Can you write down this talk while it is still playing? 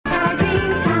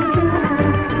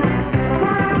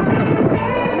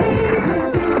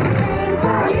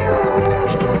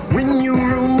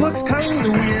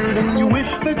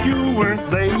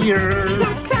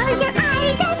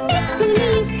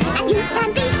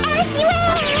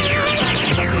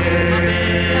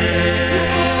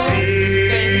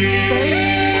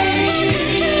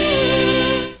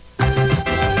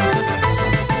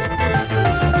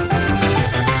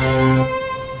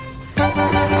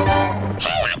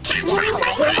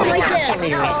my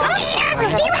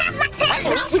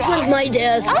desk? Which one's my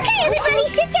desk? Okay, everybody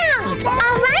sit down.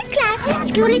 All right, class.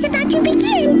 School is about to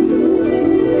begin.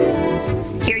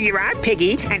 Here you are,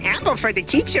 Piggy. An apple for the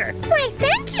teacher. Why,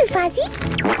 thank you, Fozzie.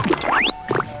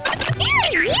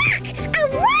 Ew, yuck! A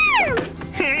worm!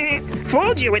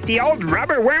 Fooled you with the old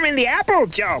rubber worm in the apple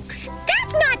joke.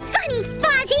 That's not funny,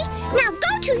 Fozzie. Now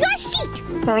go to your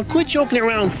seat. Quit joking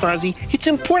around, Fozzie. It's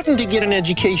important to get an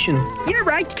education. You're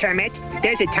right, Kermit.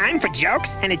 There's a time for jokes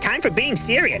and a time for being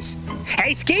serious.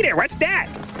 Hey, Skeeter, what's that?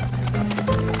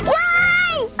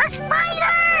 Why? A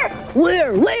spider!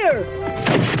 Where?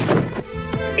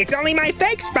 It's only my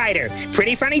fake spider.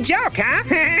 Pretty funny joke, huh?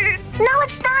 No,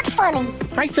 it's not funny.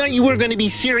 I thought you were going to be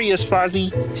serious,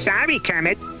 Fozzie. Sorry,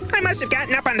 Kermit. I must have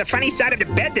gotten up on the funny side of the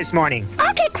bed this morning.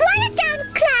 Okay, quiet down,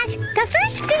 class. The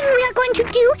first thing we are going to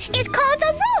do is call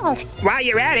the roll. While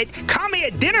you're at it, call me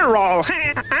a dinner roll.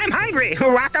 I'm hungry.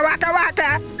 Waka, waka,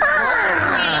 waka.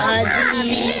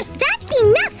 Fozzie. That's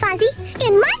enough, Fozzie.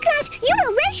 In my class, you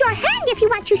will raise your hand if you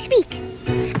want to speak.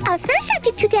 Our first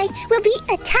subject today will be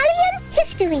Italian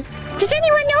history. Does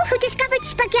anyone know who discovered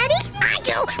spaghetti? I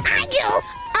do.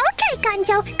 Okay,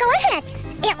 Gonzo, go ahead.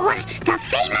 It was the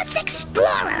famous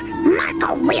explorer,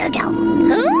 Marco Weirdo.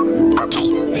 Who? Okay,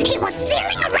 he was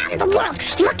sailing around the world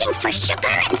looking for sugar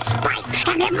and spice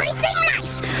and everything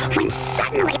nice when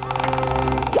suddenly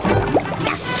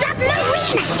the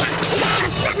submarine attacked. A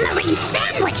submarine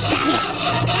sandwich, that is.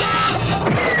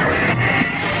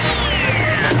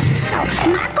 So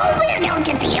Marco Weirdo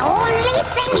did the only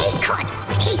thing he could.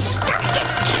 He stuffed his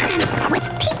cannons with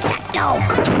pizza dough.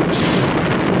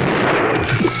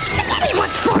 Spaghetti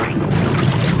was born.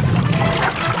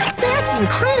 That's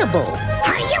incredible.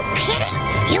 Are you kidding?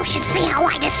 You should see how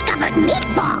I discovered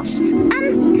meatballs.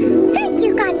 Thank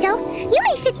you, Gonzo. You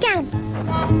may sit down.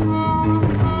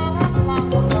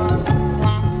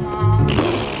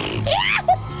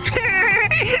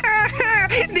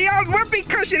 The old whoopee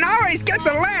cushion always gets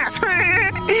a laugh.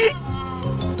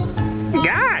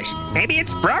 Gosh, maybe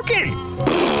it's broken.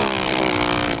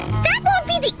 That won't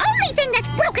be the only thing that's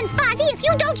broken, Fozzie, if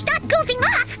you don't stop goofing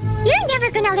off. You're never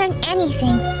gonna learn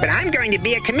anything. But I'm going to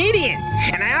be a comedian,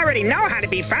 and I already know how to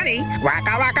be funny.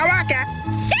 Waka, waka, waka.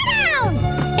 Sit down!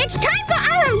 It's time for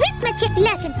our arithmetic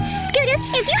lesson. Scooter,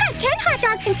 if you had 10 hot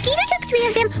dogs and Skeeter took 3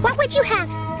 of them, what would you have?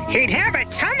 He'd have a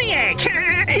tummy ache.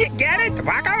 Get it?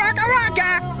 Waka, waka,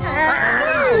 waka.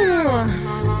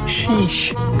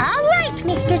 Sheesh. All right,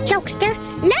 Mr. Jokester.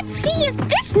 Let's see if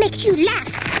this makes you laugh.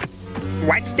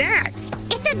 What's that?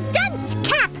 It's a dunce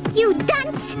cap, you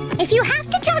dunce. If you have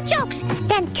to tell jokes,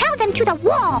 then tell them to the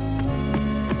wall.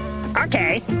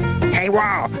 Okay. Hey,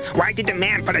 Wall, why did the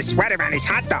man put a sweater on his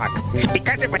hot dog?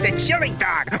 Because it was a chili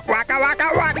dog. Waka,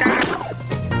 waka, waka.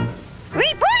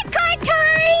 Report card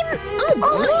time!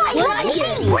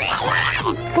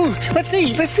 Oh, let's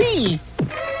see.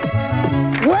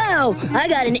 Wow, I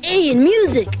got an A in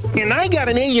music. And I got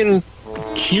an A in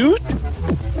cute.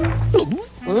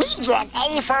 Me get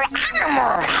A for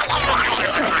animal.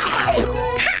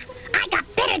 I got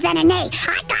better than an A.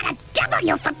 I got a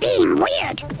W for being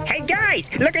weird. Hey, guys,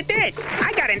 look at this.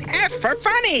 I got an F for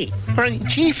funny.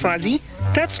 Gee, Fozzie,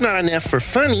 that's not an F for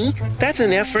funny. That's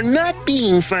an F for not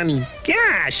being funny.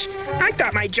 Gosh, I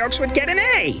thought my jokes would get an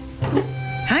A.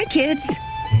 Hi, kids.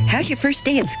 How's your first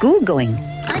day at school going?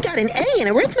 I got an A in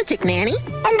arithmetic, Nanny.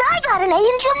 And I got an A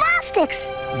in gymnastics.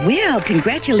 Well,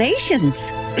 congratulations.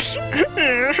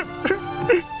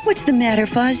 What's the matter,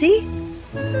 Fozzie?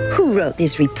 Who wrote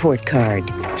this report card?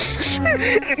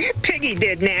 Piggy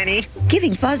did, Nanny.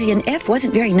 Giving Fozzie an F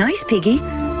wasn't very nice, Piggy.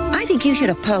 I think you should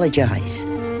apologize.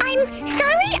 I'm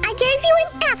sorry I gave you an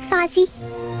F, Fozzie.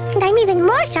 And I'm even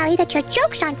more sorry that your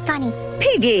jokes aren't funny.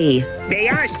 Piggy! They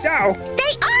are so.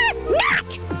 They are not!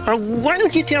 Why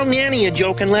don't you tell Nanny a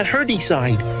joke and let her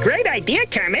decide? Great idea,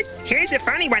 Kermit. Here's a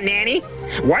funny one, Nanny.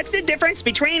 What's the difference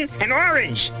between an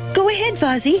orange? Go ahead,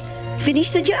 Fozzie.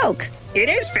 Finish the joke. It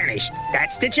is finished.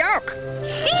 That's the joke.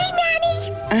 See,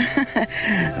 Nanny?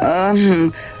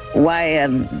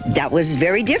 That was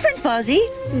very different, Fozzie.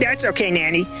 That's okay,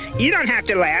 Nanny. You don't have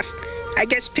to laugh. I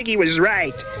guess Piggy was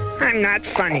right. I'm not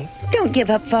funny. Don't give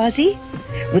up, Fozzie.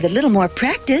 With a little more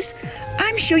practice,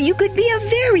 I'm sure you could be a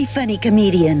very funny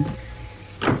comedian.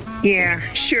 Yeah,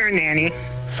 sure, Nanny.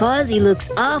 Fozzie looks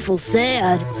awful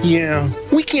sad. Yeah,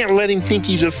 we can't let him think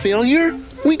he's a failure.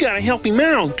 We gotta help him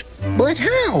out. But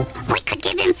how? We could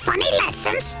give him funny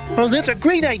lessons. Oh, that's a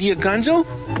great idea, Gonzo.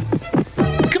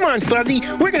 Come on, Fozzie.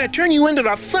 We're gonna turn you into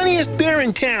the funniest bear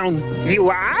in town. You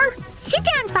are? Sit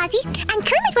down, Fozzie, and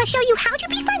Kermit will show you how to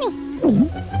be funny.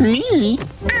 Me?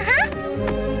 Uh-huh.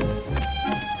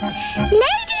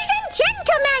 Ladies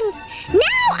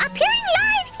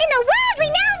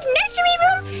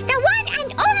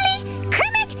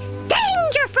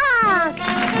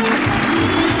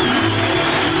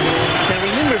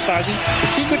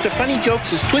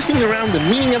getting around the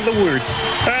meaning of the words.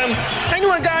 I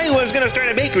knew a guy who was going to start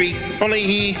a bakery, only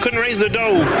he couldn't raise the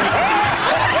dough.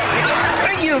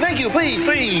 Thank you,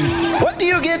 please. What do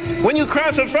you get when you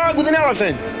cross a frog with an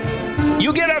elephant?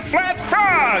 You get a flat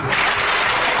frog.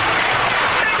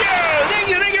 Thank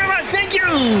you very much, thank you.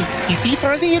 You see,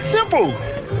 Fozzie, it's simple.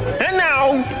 And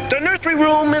now, the nursery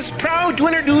room is proud to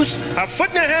introduce a foot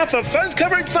and a half of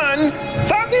fuzz-covered fun,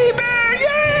 Fozzie Bear,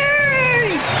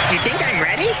 yay! You think I'm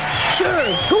ready? Sure,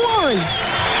 go on.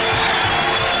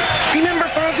 Remember,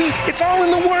 Fozzie, it's all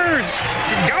in the words.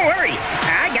 Don't worry,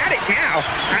 I got it now.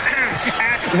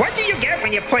 What do you get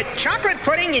when you put chocolate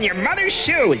pudding in your mother's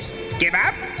shoes? Give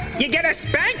up? You get a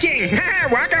spanking.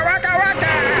 Waka, waka, waka.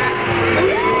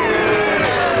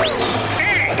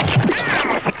 Hey,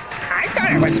 ow. I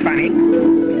thought it was funny.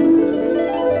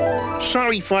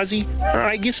 Sorry, Fozzie.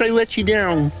 I guess I let you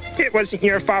down. It wasn't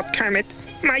your fault, Kermit.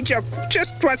 My joke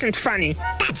just wasn't funny.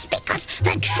 That's because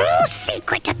the true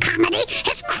secret to comedy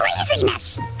is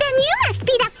craziness. Then you must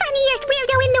be the funniest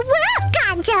weirdo in the world,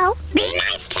 Gonzo. Be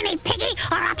nice to me, Piggy,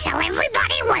 or I'll tell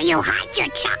everybody where you hide your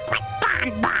chocolate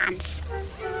bonbons.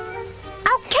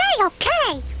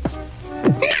 Okay.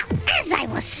 Now, as I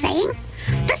was saying,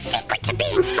 the secret to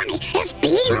being funny is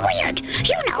being weird.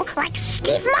 You know, like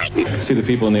Steve Martin. See the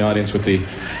people in the audience with the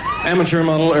amateur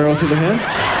model arrow through the head?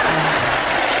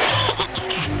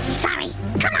 Sorry.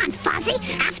 Come on, Fozzie.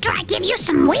 After I give you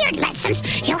some weird lessons,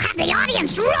 you'll have the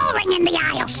audience rolling in the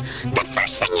aisles. The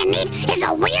first thing you need is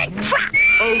a weird prop.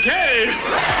 Okay.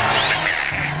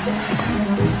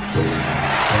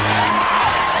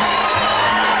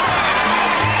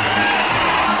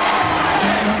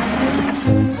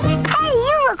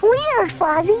 Weird,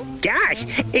 Fozzie. Gosh,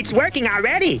 it's working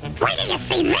already. Wait till you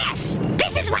see this.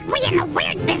 This is what we in the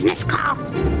weird business call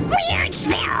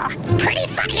Weirdsville. Pretty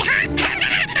funny, huh?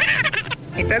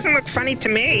 It doesn't look funny to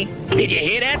me. Did you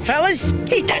hear that, fellas?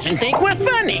 He doesn't think we're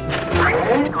funny.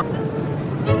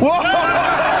 Whoa!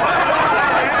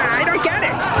 I don't get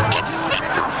it. It's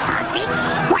simple, Fozzie.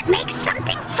 What makes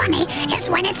something funny is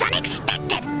when it's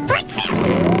unexpected. Like this.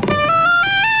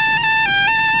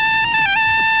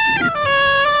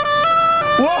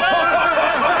 Go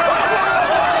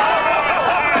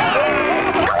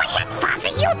ahead,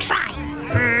 Fozzie, you try.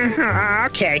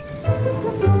 Okay.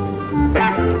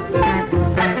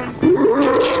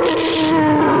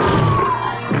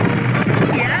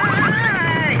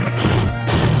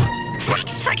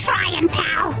 Thanks for trying,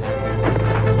 pal.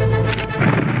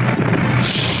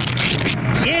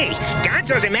 Gee,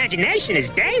 Gonzo's imagination is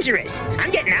dangerous. I'm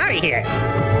getting out of here.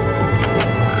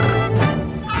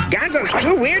 Gonzo's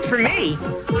too weird for me.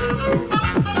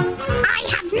 I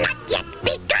have not yet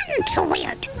begun to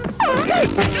weird.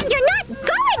 And you're not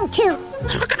going to.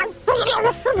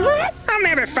 I'll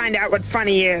never find out what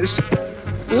funny is.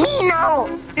 Nino.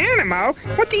 Animo,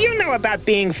 what do you know about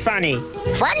being funny?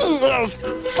 Funny is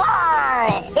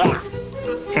fun.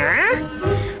 Huh?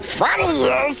 Funny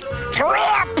is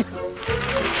trip.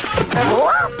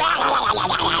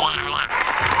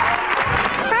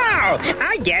 Oh,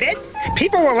 I get it.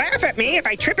 People will laugh at me if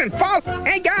I trip and fall.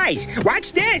 Hey, guys,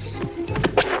 watch this.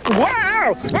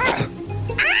 Wow! Ah!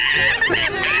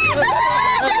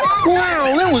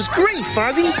 Wow, that was great,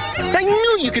 Fozzie. I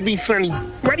knew you could be funny.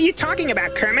 What are you talking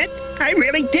about, Kermit? I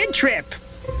really did trip.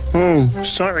 Oh,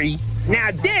 sorry.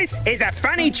 Now this is a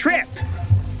funny trip.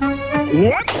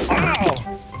 What? Oh!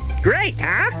 Great,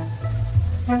 huh?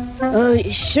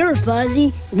 Sure,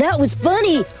 Fozzie. That was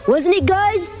funny, wasn't it,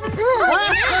 guys?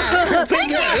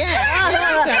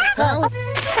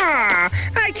 Aw,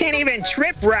 I can't even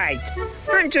trip right.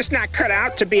 I'm just not cut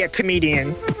out to be a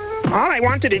comedian. All I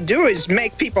wanted to do is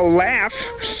make people laugh.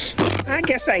 I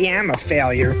guess I am a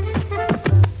failure.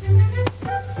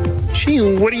 Gee,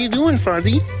 what are you doing,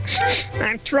 Fozzie?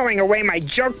 I'm throwing away my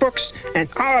joke books and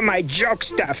all of my joke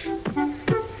stuff.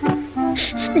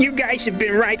 You guys have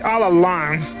been right all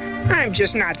along. I'm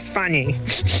just not funny.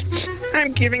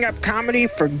 I'm giving up comedy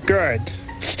for good.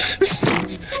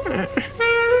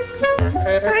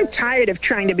 I'm tired of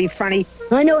trying to be funny.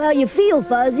 I know how you feel,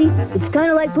 Fozzie. It's kind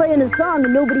of like playing a song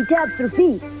and nobody taps their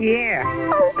feet. Yeah.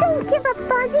 Oh, don't give up,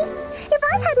 Fozzie. If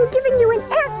I hadn't given you an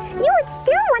F, you would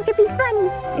still want to be funny.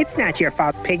 It's not your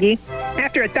fault, Piggy.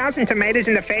 After 1,000 tomatoes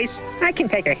in the face, I can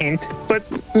take a hint. But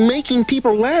making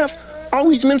people laugh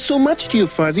always meant so much to you,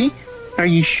 Fozzie. Are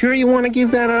you sure you want to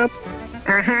give that up?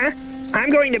 Uh-huh. I'm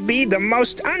going to be the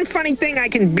most unfunny thing I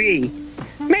can be.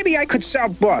 Maybe I could sell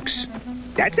books.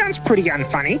 That sounds pretty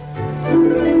unfunny.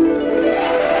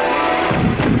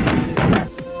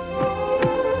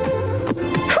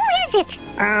 Who is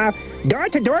it?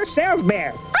 Door-to-door sales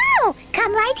bear. Oh,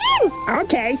 come right in.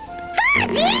 Okay.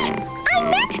 Fozzie! I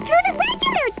meant through the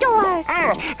regular door.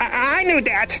 Oh, I knew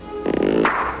that.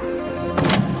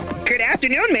 Good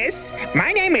afternoon, miss.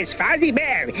 My name is Fozzie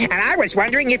Bear, and I was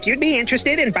wondering if you'd be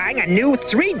interested in buying a new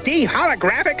 3D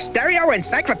holographic stereo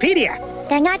encyclopedia.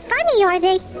 They're not funny, are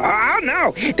they? Oh,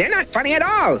 no, they're not funny at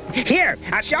all. Here,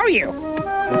 I'll show you.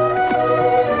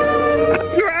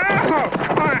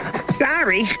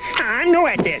 Sorry, I'm new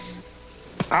at this.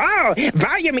 Oh,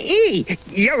 Volume E.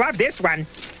 You'll love this one.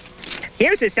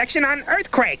 Here's a section on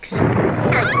earthquakes. Oh,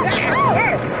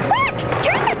 look!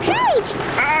 Turn the page!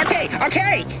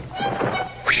 Okay.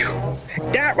 Whew,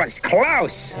 that was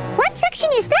close. What section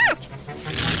is that?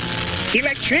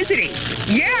 Electricity.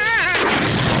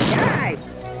 Yeah!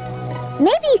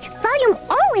 Maybe volume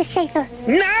O is safer.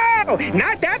 No,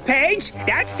 not that page.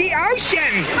 That's the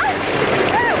ocean.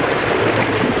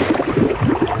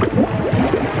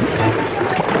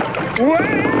 Whoa!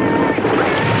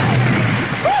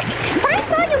 Find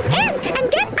volume N and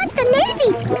get us the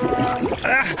Navy.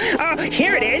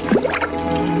 Here it is.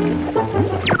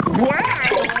 Wow!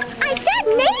 I said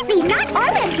Navy, not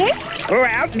oranges.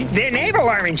 Well, they're naval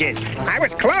oranges. I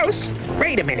was close.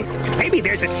 Wait a minute. Maybe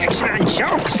there's a section on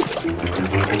jokes.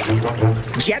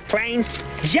 Jet planes,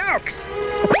 jokes.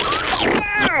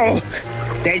 Wow!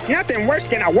 There's nothing worse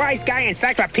than a wise guy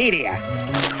encyclopedia.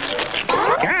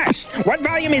 Gosh, what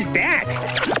volume is that?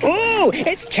 Ooh,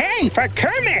 it's K for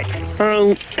Kermit.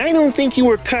 I don't think you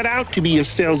were cut out to be a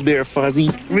sales bear,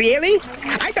 Fozzie. Really?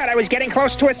 I thought I was getting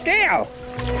close to a sale.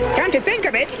 Come to think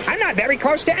of it, I'm not very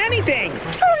close to anything.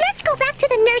 Oh, let's go back to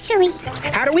the nursery.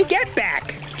 How do we get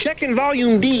back? Check in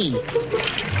volume D.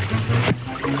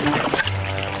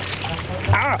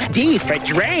 Oh, D for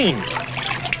drain.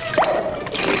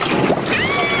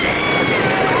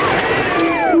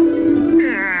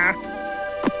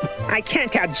 I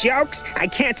can't tell jokes. I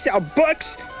can't sell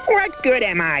books. What good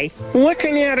am I? What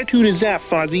kind of attitude is that,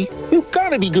 Fozzie? You've got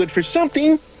to be good for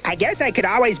something. I guess I could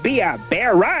always be a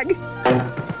bear rug.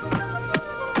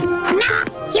 No,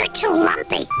 you're too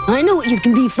lumpy. I know what you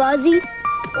can be, Fozzie.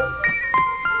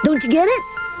 Don't you get it?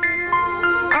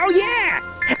 Oh, yeah.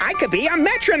 I could be a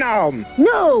metronome.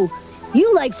 No.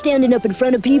 You like standing up in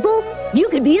front of people. You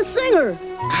could be a singer.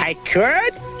 I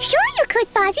could? Sure you could,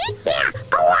 Fozzie. Yeah,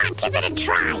 go on, give it a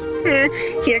try.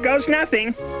 Here goes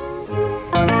nothing.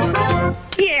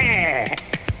 Yeah.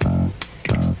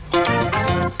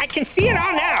 I can see it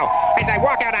all now. As I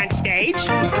walk out on stage,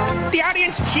 the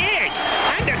audience cheers.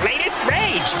 I'm their latest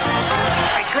rage.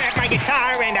 I grab my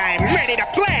guitar and I'm ready to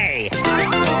play.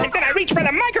 And then I reach for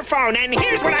the microphone and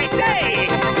here's what I say.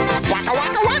 Waka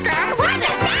waka waka. What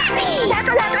does that mean?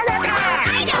 Waka waka waka.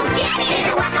 I don't get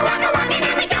it. Waka waka waka,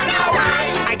 and we don't know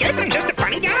why. I guess I'm just a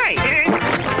funny guy.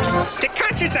 The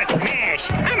concert's a smash.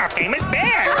 I'm a famous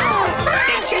bear.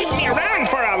 They chase me around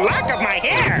for a lock of my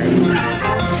hair.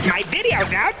 My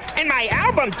video's out, and my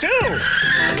album too.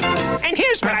 And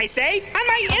here's what I say on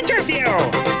my interview.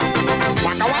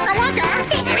 Waka waka waka.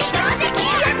 Here he goes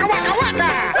again. Waka waka waka.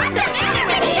 What's the matter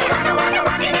with you? Waka waka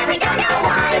waka, and we don't know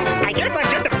why. I guess I'm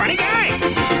just a funny guy.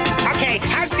 Okay,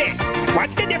 how's this?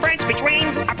 What's the difference between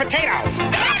a potato?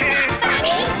 That's not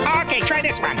funny. Okay, try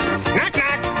this one. Knock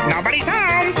knock. Nobody's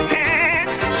home. Yeah.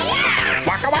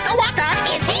 Waka waka waka.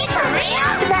 Is he for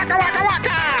real? Waka waka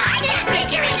waka. I didn't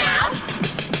figure it out.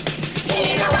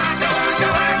 He's a waka waka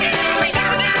waka, and we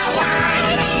don't know why.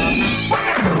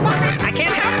 Waka waka. I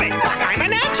can't help it. I'm a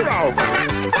natural.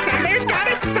 Some bears got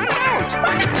it, some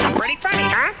don't. Pretty funny,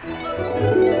 huh?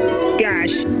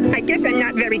 Gosh, I guess I'm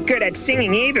not very good at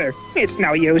singing either. It's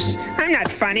no use. I'm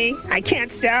not funny. I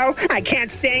can't sell. I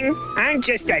can't sing. I'm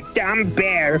just a dumb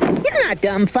bear. You're not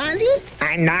dumb, Fozzie.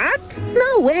 I'm not?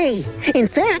 No way. In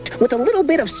fact, with a little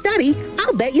bit of study,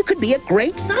 I'll bet you could be a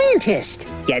great scientist.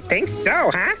 You think so,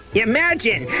 huh?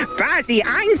 Imagine, Fozzie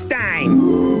Einstein.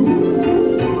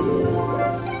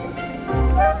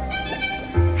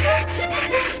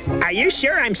 Are you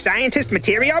sure I'm scientist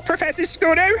material, Professor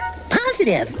Scooter?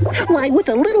 Positive. Why, with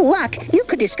a little luck, you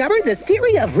could discover the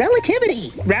theory of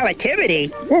relativity.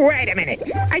 Relativity? Wait a minute.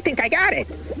 I think I got it.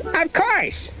 Of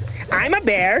course. I'm a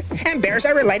bear, and bears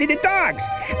are related to dogs.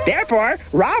 Therefore,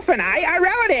 Rolf and I are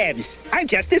relatives. I've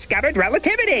just discovered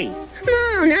relativity.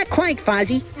 No, not quite,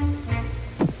 Fozzie.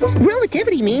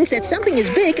 Relativity means that something is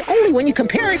big only when you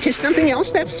compare it to something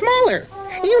else that's smaller.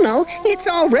 You know, it's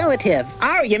all relative.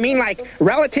 Oh, you mean like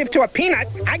relative to a peanut,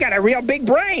 I got a real big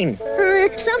brain.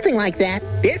 Something like that.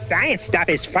 This science stuff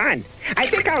is fun. I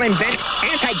think I'll invent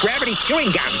anti-gravity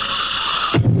chewing gum.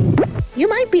 You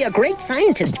might be a great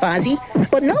scientist, Fozzie,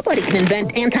 but nobody can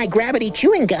invent anti-gravity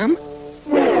chewing gum.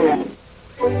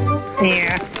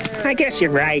 Yeah, I guess you're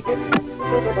right.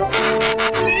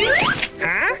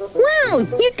 Huh? Wow, Wow,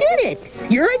 you did it.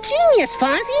 You're a genius,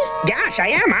 Fozzie. Gosh, I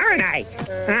am, aren't I?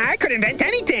 I could invent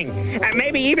anything.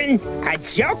 Maybe even a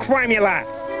joke formula.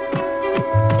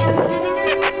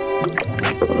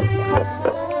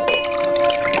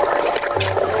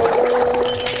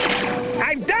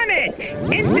 I've done it!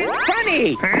 Instant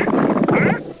funny!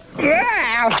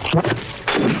 Wow!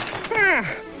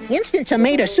 Instant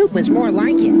tomato soup is more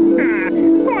like it.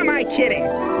 Who am I kidding?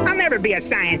 I'll never be a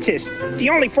scientist. The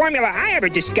only formula I ever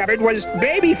discovered was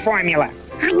baby formula.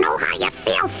 I know how you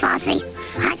feel, Fozzie.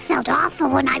 I felt awful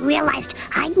when I realized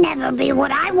I'd never be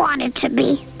what I wanted to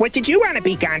be. What did you want to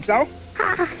be, Gonzo?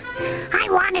 I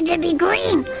wanted to be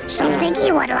green, so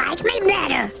Ziggy would like me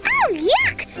better. Oh,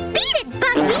 yuck! Beat it,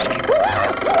 Bugsy!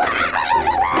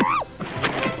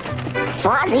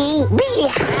 Fozzie, be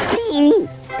happy.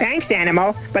 Thanks,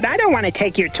 Animal, but I don't want to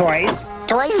take your toys.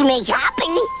 Toys make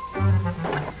happy.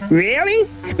 Really?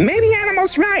 Maybe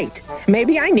Animal's right.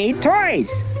 Maybe I need toys.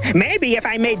 Maybe if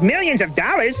I made millions of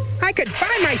dollars, I could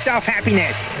buy myself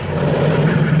happiness.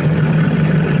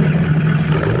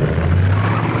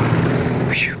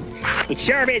 Whew. It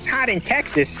sure is hot in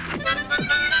Texas.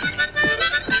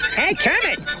 Hey,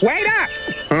 Kermit, wait up.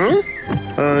 Huh?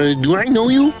 Do I know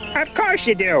you? Of course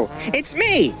you do. It's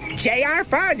me, J.R.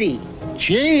 Fozzie.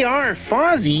 J.R.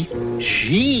 Fozzie?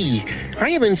 Gee,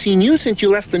 I haven't seen you since you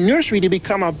left the nursery to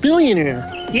become a billionaire.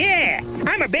 Yeah,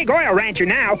 I'm a big oil rancher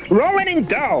now, rolling in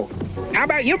dough. How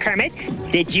about you, Kermit?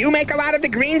 Did you make a lot of the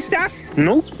green stuff?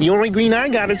 Nope, the only green I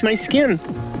got is my skin.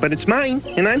 But it's mine,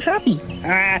 and I'm happy.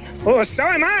 Oh, so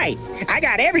am I. I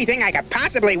got everything I could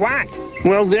possibly want.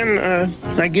 Well, then,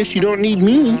 I guess you don't need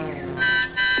me.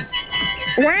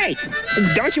 Wait,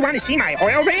 don't you want to see my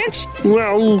oil ranch?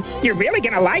 Well... You're really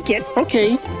gonna like it.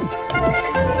 Okay.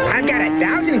 I've got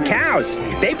 1,000 cows.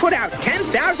 They put out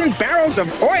 10,000 barrels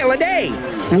of oil a day.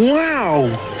 Wow.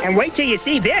 And wait till you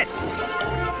see this.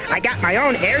 I got my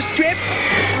own airstrip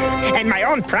and my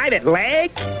own private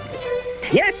lake.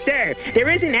 Yes, sir. There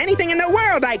isn't anything in the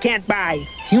world I can't buy.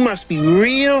 You must be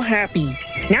real happy.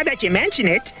 Now that you mention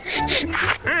it,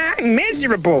 I'm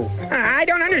miserable. I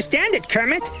don't understand it,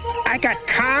 Kermit. I got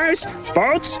cars,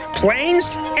 boats, planes,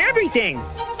 everything.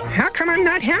 How come I'm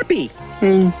not happy?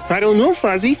 I don't know,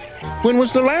 Fozzie. When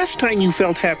was the last time you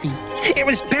felt happy? It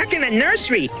was back in the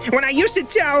nursery when I used to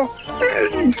tell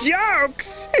jokes.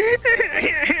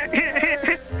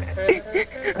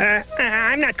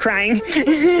 I'm not crying.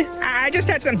 I just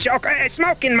had some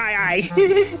smoke in my eye.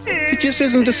 It just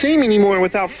isn't the same anymore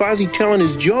without Fozzie telling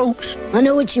his jokes. I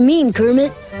know what you mean,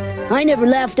 Kermit. I never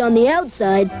laughed on the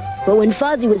outside, but when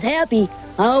Fozzie was happy,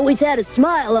 I always had a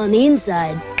smile on the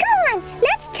inside. Come on,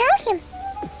 let's tell him.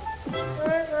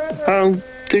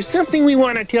 There's something we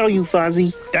want to tell you,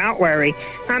 Fozzie. Don't worry.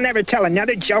 I'll never tell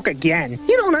another joke again.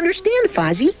 You don't understand,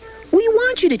 Fozzie. We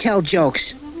want you to tell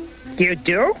jokes. You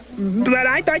do? Mm-hmm. But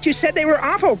I thought you said they were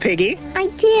awful, Piggy. I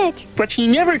did. But she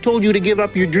never told you to give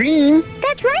up your dream.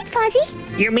 That's right, Fozzie.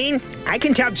 You mean I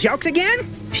can tell jokes again?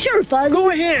 Sure, Fozzie. Go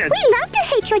ahead. We love to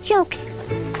hate your jokes.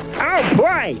 Oh,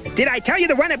 boy. Did I tell you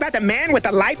the one about the man with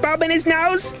the light bulb in his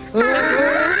nose?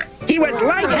 He was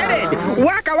lightheaded.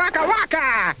 Waka, waka,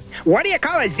 waka. What do you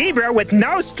call a zebra with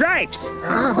no stripes?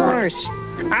 A horse.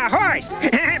 A horse.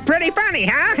 Pretty funny,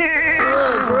 huh?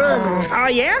 Oh,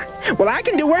 yeah? Well, I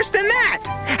can do worse than that.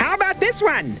 How about this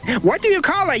one? What do you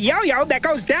call a yo-yo that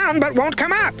goes down but won't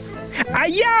come up? A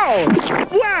yo!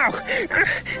 Wow!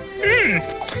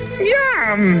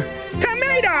 Yum!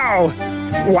 Tomato!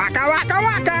 Waka, waka,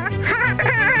 waka!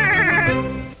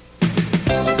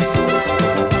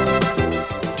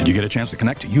 Did you get a chance to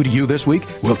connect to U2U this week?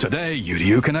 Well, today,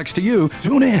 U2U connects to you.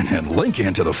 Tune in and link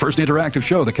into the first interactive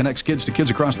show that connects kids to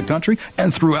kids across the country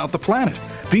and throughout the planet.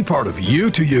 Be part of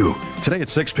U2U. Today at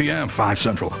 6 p.m., 5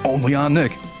 Central, only on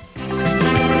Nick.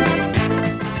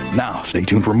 Now, stay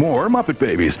tuned for more Muppet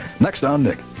Babies, next on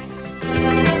Nick.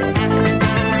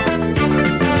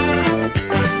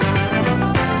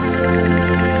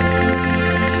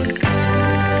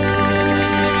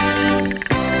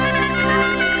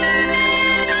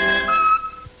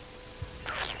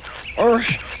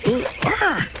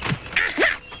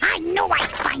 I know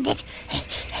I'd find it.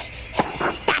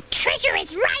 That treasure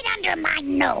is right under my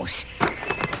nose.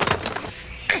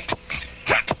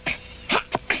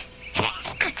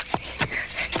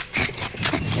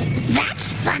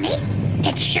 That's funny.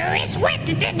 It sure is wet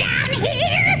down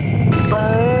here.